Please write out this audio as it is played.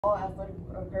All athletic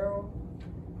apparel,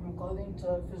 from clothing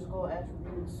to physical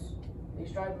attributes. They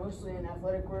strive mostly in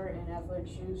athletic wear and athletic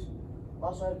shoes. We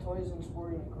also have toys and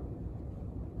sporting equipment.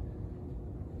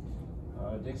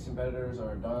 Dick's competitors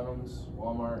are Dunham's,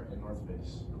 Walmart, and North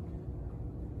Face.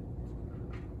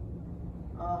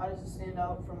 How does it stand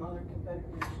out from other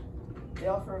competitors? They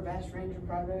offer a vast range of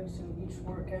products in each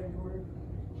sport category.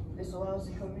 This allows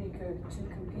the company to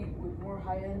compete with more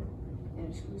high-end and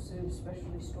exclusive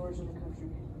specialty stores in the country.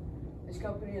 This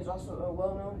company is also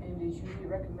well-known and is usually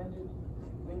recommended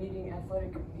when needing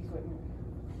athletic equipment.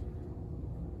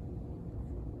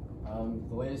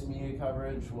 The latest media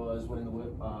coverage was when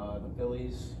the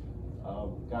Phillies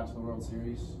got to the World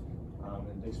Series,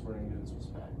 and Dick's Sporting Goods was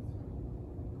packed.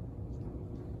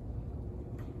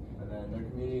 And then their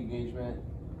community engagement,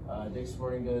 Dick's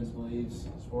Sporting Goods believes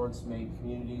sports make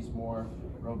communities more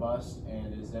robust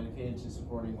and is dedicated to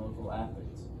supporting local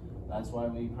athletes. That's why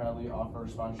we proudly offer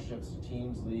sponsorships to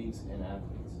teams, leagues, and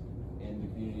athletes in the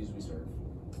communities we serve.